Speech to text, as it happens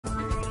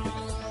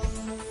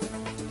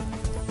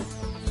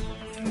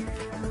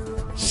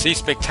See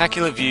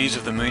spectacular views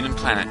of the Moon and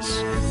planets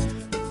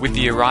with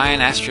the Orion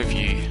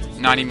AstroView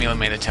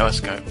 90mm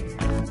telescope.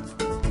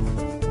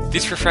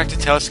 This refracted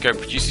telescope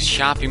produces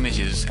sharp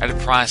images at a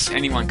price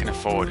anyone can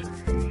afford.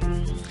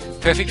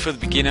 Perfect for the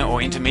beginner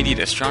or intermediate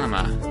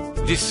astronomer,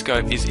 this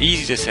scope is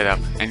easy to set up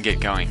and get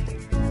going.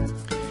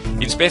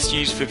 It's best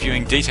used for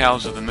viewing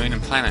details of the Moon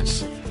and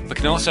planets, but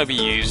can also be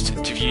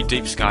used to view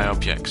deep sky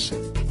objects.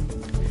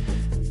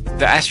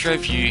 The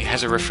AstroView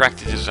has a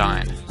refracted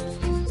design.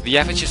 The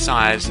aperture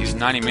size is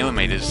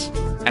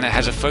 90mm and it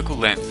has a focal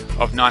length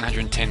of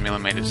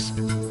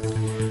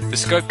 910mm. The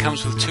scope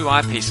comes with two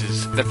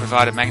eyepieces that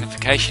provide a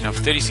magnification of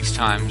 36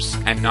 times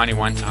and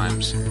 91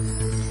 times.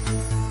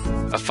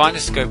 A finder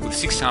scope with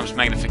 6 times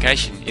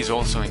magnification is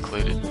also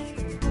included.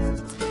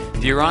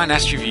 The Orion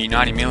AstroView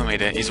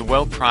 90mm is a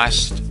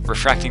well-priced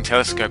refracting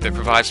telescope that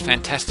provides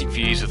fantastic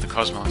views of the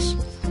cosmos.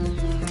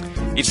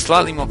 It's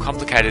slightly more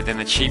complicated than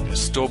the cheap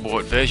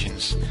store-bought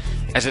versions,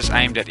 as it's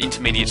aimed at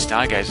intermediate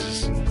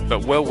stargazers,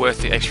 but well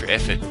worth the extra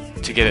effort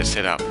to get it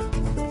set up.